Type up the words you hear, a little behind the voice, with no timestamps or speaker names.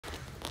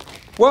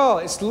Well,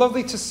 it's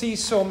lovely to see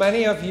so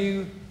many of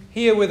you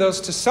here with us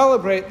to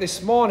celebrate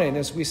this morning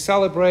as we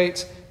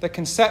celebrate the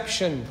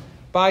conception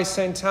by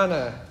St.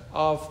 Anna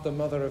of the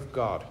Mother of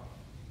God.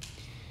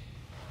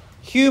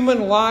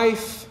 Human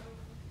life,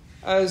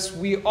 as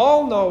we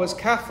all know as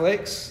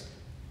Catholics,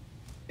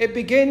 it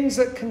begins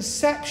at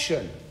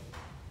conception,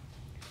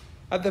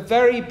 at the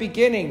very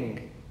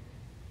beginning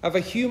of a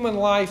human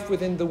life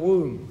within the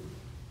womb.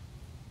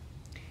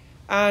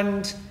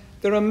 And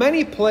there are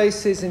many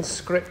places in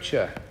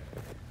Scripture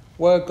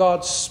where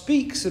God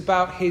speaks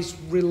about his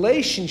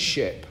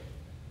relationship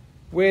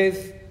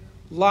with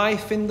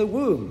life in the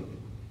womb.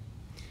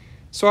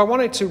 So I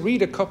wanted to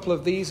read a couple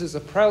of these as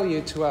a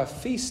prelude to our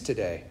feast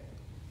today.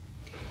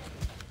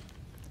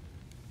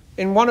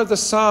 In one of the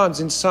Psalms,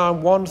 in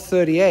Psalm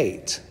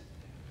 138,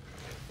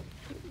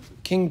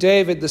 King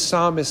David, the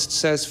psalmist,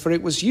 says, "For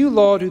it was you,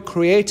 Lord, who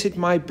created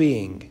my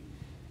being,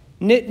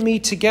 knit me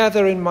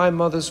together in my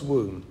mother's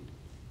womb.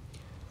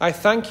 I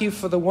thank you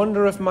for the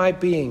wonder of my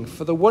being,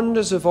 for the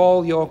wonders of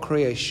all your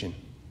creation.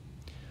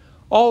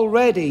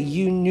 Already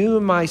you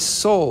knew my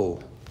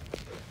soul."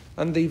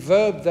 And the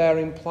verb there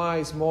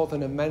implies more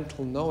than a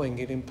mental knowing.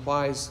 It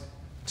implies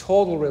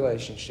total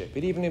relationship.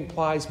 It even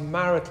implies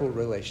marital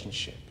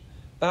relationship.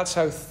 That's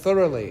how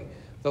thoroughly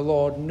the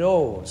Lord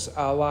knows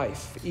our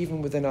life,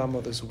 even within our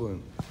mother's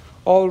womb.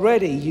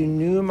 Already you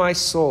knew my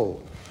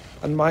soul,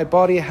 and my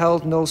body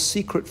held no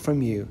secret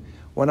from you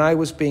when I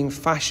was being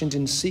fashioned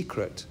in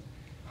secret.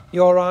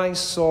 Your eyes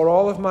saw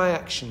all of my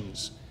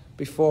actions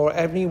before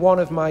any one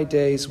of my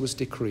days was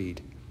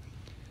decreed.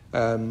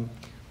 Your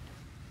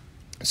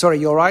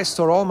eyes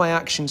saw all my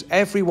actions,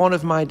 every one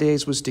of my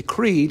days was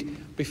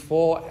decreed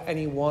before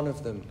any one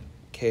of them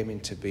came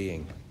into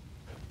being.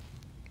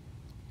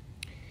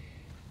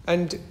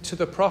 And to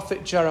the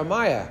prophet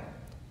Jeremiah,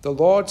 the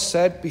Lord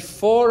said,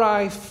 "Before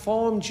I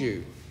formed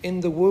you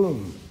in the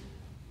womb,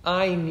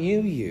 I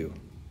knew you.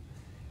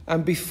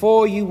 And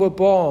before you were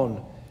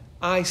born,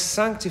 I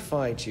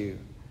sanctified you.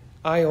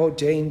 I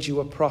ordained you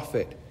a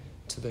prophet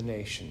to the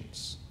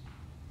nations."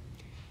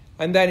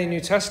 And then in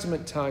New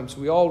Testament times,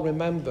 we all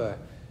remember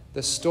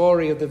the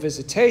story of the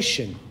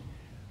visitation,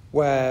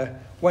 where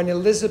when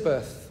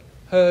Elizabeth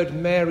heard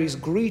Mary's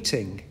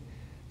greeting,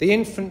 the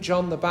infant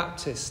John the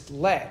Baptist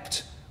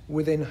leapt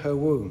within her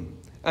womb,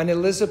 and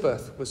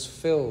Elizabeth was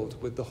filled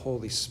with the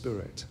Holy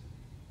Spirit.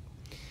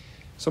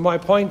 So my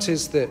point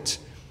is that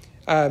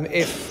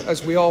if,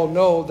 as we all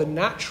know, the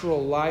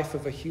natural life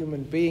of a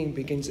human being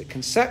begins at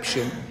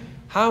conception,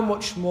 how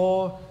much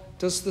more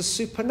does the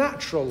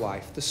supernatural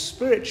life, the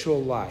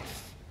spiritual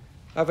life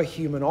of a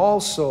human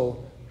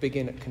also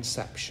begin at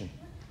conception?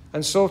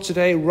 And so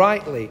today,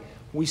 rightly,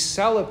 we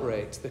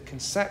celebrate the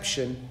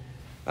conception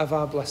of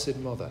our Blessed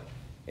Mother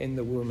in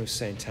the womb of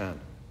St. Anne.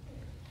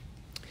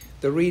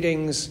 The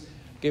readings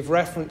give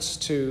reference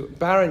to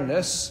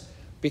barrenness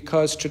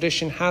because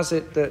tradition has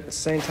it that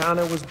St.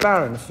 Anna was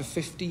barren for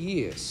 50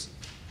 years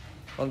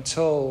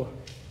until,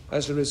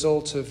 as a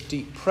result of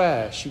deep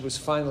prayer, she was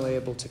finally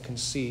able to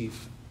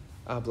conceive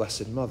our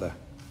Blessed Mother.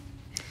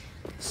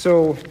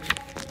 So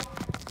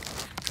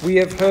we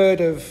have heard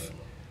of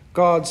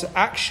God's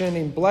action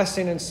in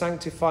blessing and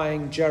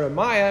sanctifying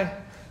Jeremiah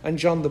and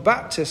John the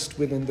Baptist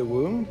within the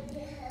womb,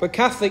 but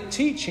Catholic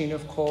teaching,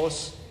 of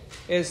course,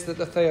 is that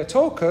the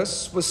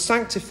Theotokos was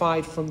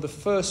sanctified from the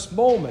first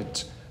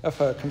moment of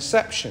her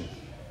conception,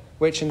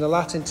 which in the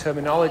Latin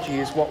terminology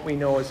is what we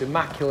know as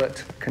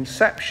Immaculate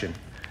Conception.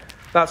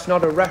 That's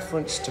not a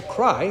reference to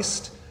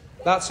Christ,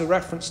 that's a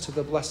reference to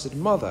the Blessed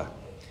Mother,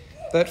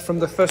 that from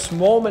the first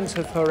moment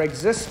of her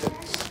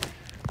existence,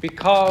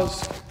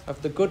 because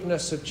of the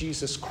goodness of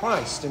Jesus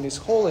Christ and his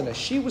holiness,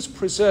 she was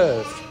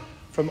preserved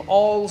from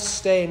all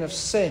stain of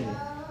sin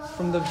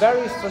from the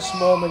very first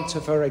moment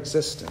of her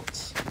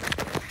existence.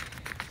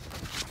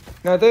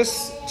 Now,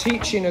 this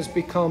teaching has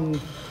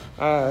become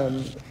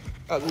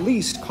at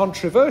least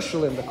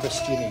controversial in the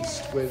Christian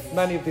East, with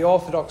many of the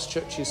Orthodox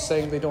churches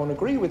saying they don't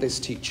agree with this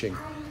teaching.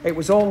 It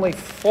was only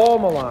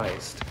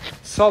formalized,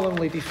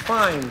 solemnly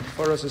defined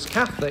for us as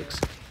Catholics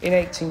in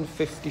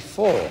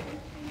 1854.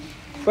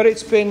 But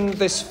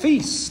this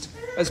feast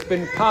has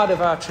been part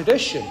of our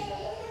tradition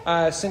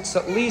since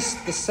at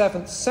least the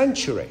 7th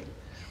century.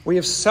 We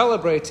have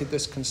celebrated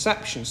this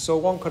conception, so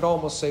one could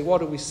almost say,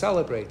 what are we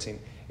celebrating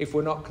if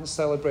we're not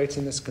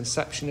celebrating this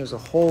conception as a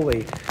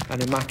holy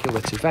and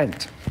immaculate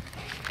event?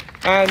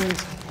 And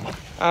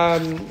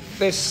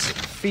this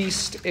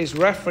feast is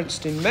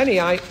referenced in many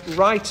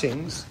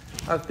writings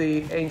of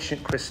the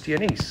ancient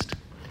Christian East,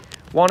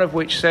 one of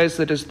which says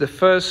that as the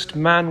first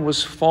man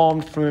was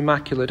formed from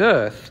immaculate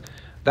earth,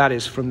 that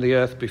is, from the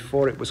earth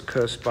before it was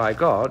cursed by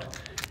God,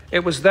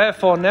 it was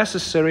therefore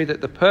necessary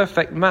that the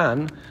perfect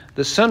man,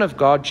 the Son of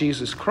God,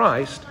 Jesus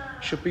Christ,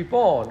 should be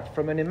born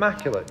from an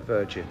immaculate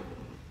virgin.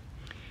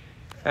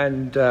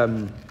 And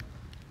I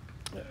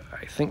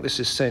think this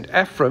is St.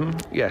 Ephraim.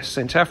 Yes,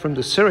 St. Ephraim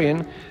the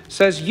Syrian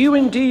says, "You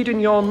indeed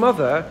and your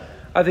mother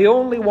are the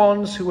only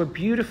ones who are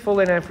beautiful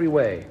in every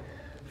way.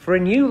 For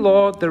in you,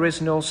 Lord, there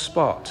is no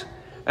spot,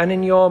 and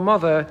in your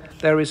mother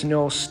there is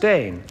no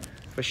stain.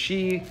 for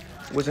she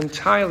was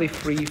entirely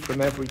free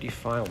from every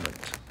defilement.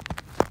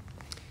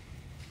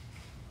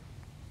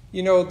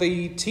 You know,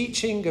 the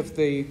teaching of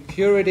the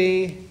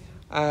purity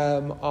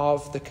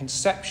of the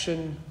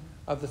conception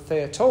of the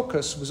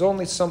Theotokos was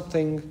only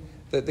something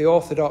that the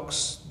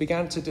Orthodox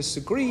began to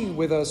disagree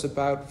with us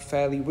about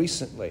fairly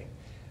recently.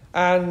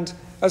 And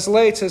as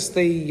late as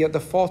the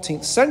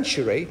 14th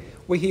century,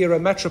 we hear a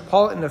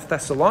metropolitan of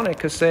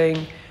Thessalonica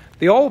saying,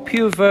 "The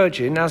all-pure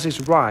virgin, as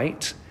is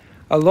right,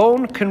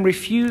 alone can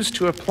refuse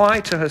to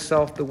apply to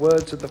herself the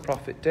words of the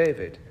prophet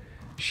David.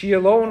 She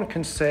alone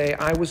can say,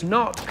 'I was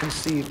not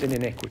conceived in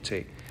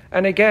iniquity.'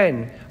 And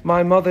again,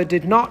 'My mother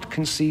did not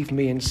conceive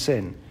me in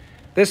sin.'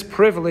 This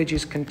privilege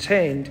is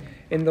contained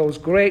in those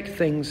great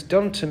things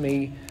done to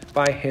me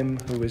by him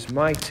who is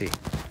mighty."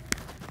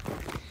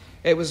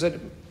 It was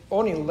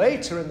only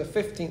later in the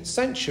 15th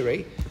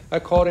century,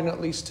 according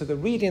at least to the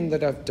reading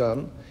that I've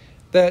done,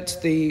 that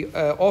the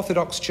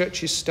Orthodox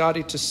churches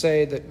started to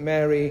say that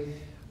Mary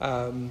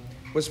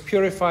was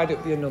purified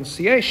at the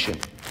Annunciation.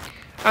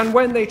 And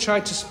when they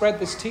tried to spread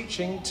this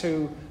teaching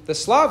to the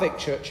Slavic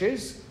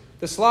churches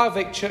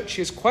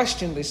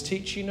questioned this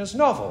teaching as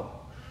novel.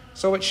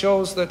 So it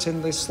shows that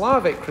in the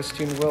Slavic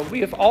Christian world,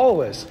 we have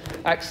always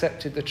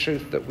accepted the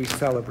truth that we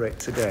celebrate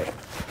today.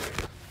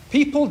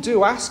 People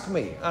do ask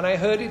me, and I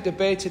heard it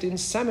debated in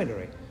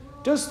seminary,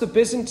 does the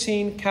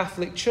Byzantine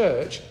Catholic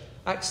Church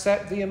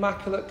accept the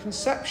Immaculate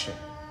Conception?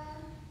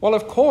 Well,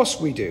 of course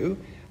we do.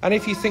 And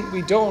if you think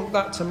we don't,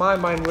 that to my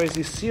mind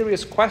raises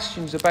serious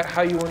questions about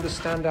how you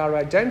understand our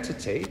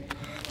identity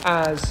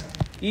as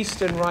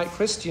Eastern Rite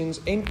Christians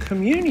in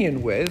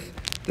communion with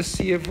the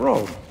See of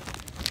Rome.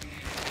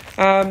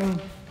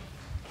 And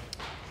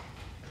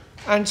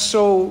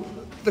so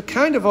the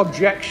kind of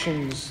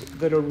objections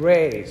that are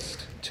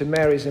raised to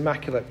Mary's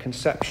Immaculate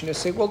Conception is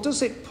say, well,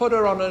 does it put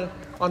her on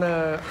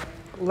a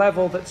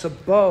level that's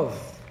above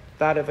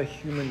that of a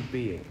human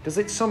being? Does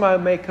it somehow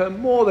make her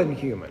more than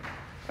human?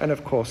 And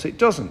of course it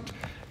doesn't.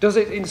 Does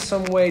it in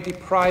some way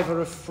deprive her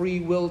of free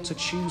will to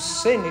choose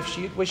sin if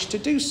she had wished to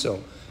do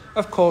so?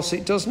 Of course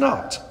it does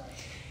not.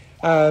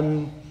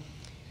 That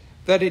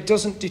it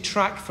doesn't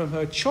detract from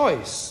her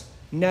choice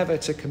never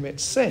to commit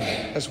sin,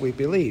 as we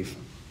believe.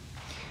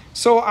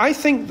 So I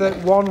think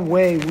that one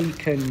way we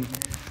can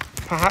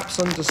perhaps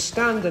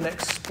understand and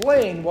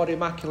explain what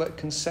Immaculate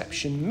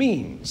Conception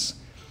means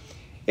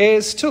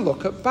is to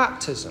look at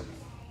baptism.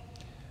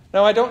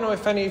 Now, I don't know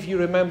if any of you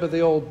remember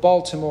the old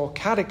Baltimore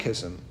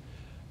Catechism,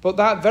 but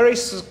that very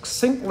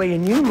succinctly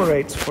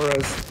enumerates for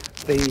us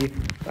the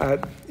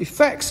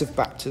effects of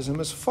baptism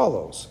as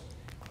follows.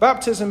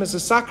 Baptism is a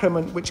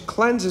sacrament which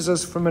cleanses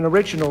us from an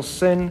original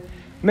sin,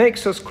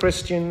 makes us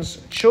Christians,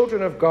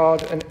 children of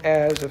God, and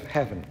heirs of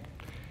heaven.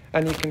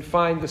 And you can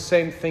find the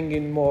same thing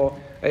in more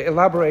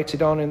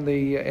elaborated on in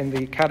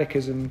the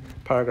Catechism,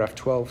 paragraph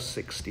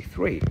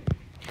 1263.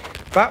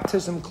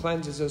 Baptism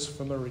cleanses us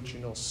from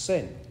original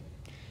sin.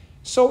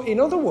 So, in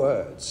other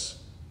words,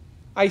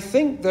 I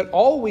think that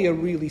all we are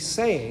really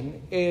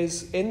saying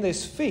is, in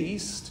this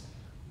feast,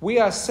 we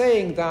are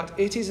saying that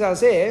it is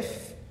as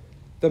if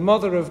the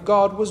Mother of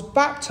God was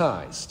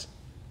baptized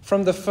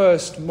from the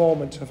first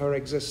moment of her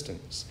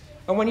existence.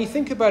 And when you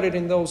think about it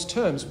in those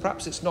terms,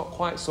 perhaps it's not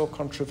quite so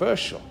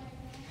controversial.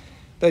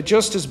 That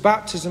just as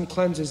baptism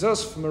cleanses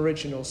us from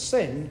original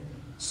sin,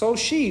 so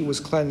she was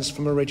cleansed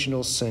from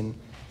original sin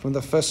from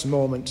the first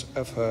moment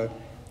of her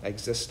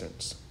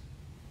existence.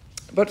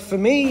 But for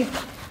me,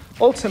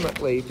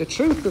 ultimately, the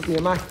truth of the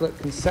Immaculate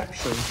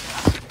Conception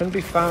can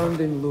be found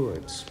in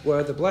Lourdes,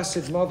 where the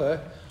Blessed Mother,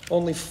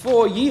 only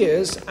 4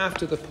 years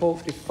after the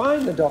Pope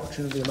defined the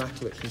doctrine of the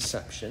Immaculate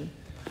Conception,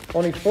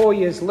 only 4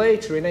 years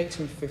later, in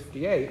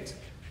 1858,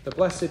 the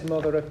Blessed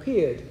Mother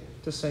appeared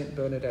to Saint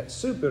Bernadette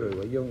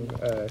Soubirous,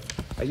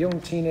 a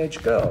young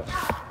teenage girl.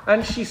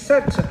 And she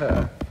said to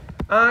her,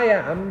 "I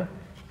am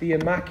the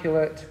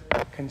Immaculate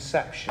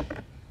Conception."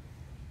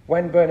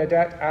 When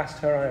Bernadette asked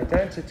her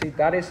identity,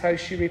 that is how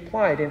she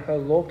replied in her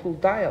local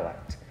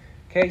dialect.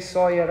 "Que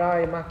soy la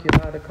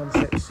Immaculada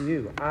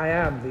Concepción." I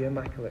am the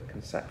Immaculate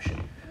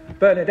Conception.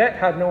 Bernadette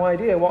had no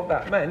idea what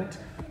that meant,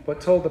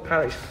 but told the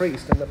parish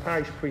priest, and the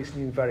parish priest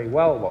knew very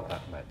well what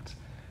that meant.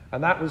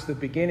 And that was the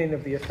beginning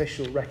of the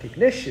official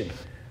recognition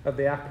of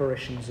the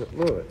apparitions at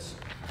Lourdes.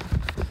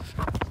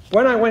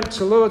 When I went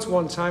to Lourdes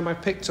one time, I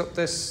picked up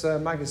this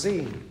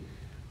magazine,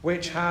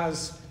 which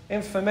has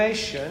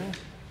information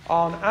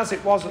on, as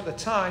it was at the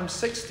time,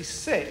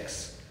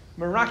 66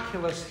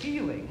 miraculous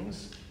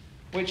healings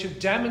which have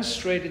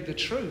demonstrated the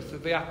truth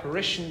of the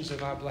apparitions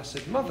of our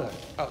Blessed Mother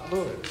at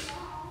Lourdes.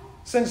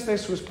 Since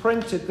this was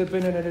printed, there have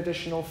been an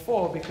additional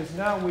 4, because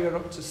now we are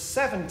up to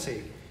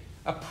 70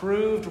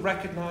 approved,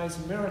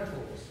 recognized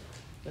miracles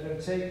that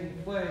have taken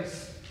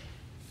place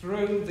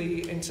through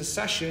the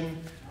intercession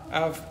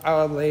of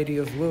Our Lady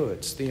of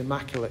Lourdes, the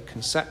Immaculate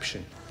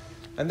Conception.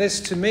 And this,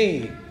 to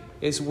me,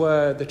 is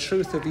where the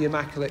truth of the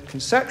Immaculate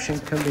Conception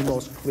can be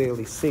most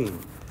clearly seen,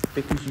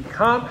 because you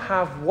can't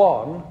have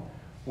one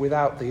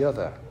without the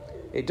other.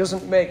 It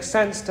doesn't make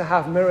sense to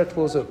have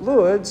miracles at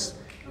Lourdes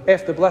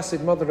if the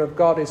Blessed Mother of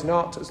God is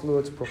not, as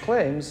Lourdes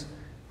proclaims,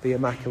 the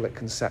Immaculate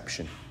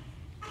Conception.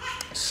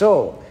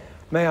 So,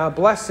 may our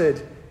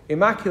blessed,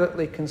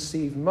 immaculately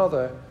conceived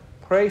Mother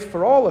pray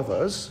for all of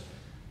us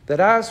that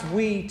as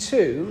we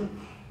too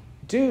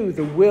do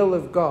the will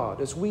of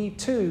God, as we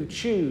too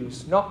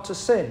choose not to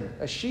sin,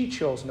 as she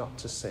chose not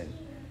to sin,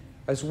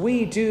 as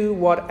we do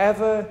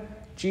whatever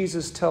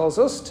Jesus tells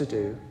us to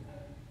do,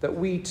 that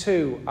we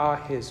too are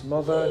his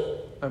mother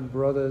and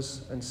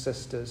brothers and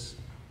sisters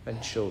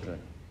and children.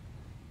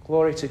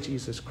 Glory to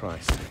Jesus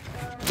Christ.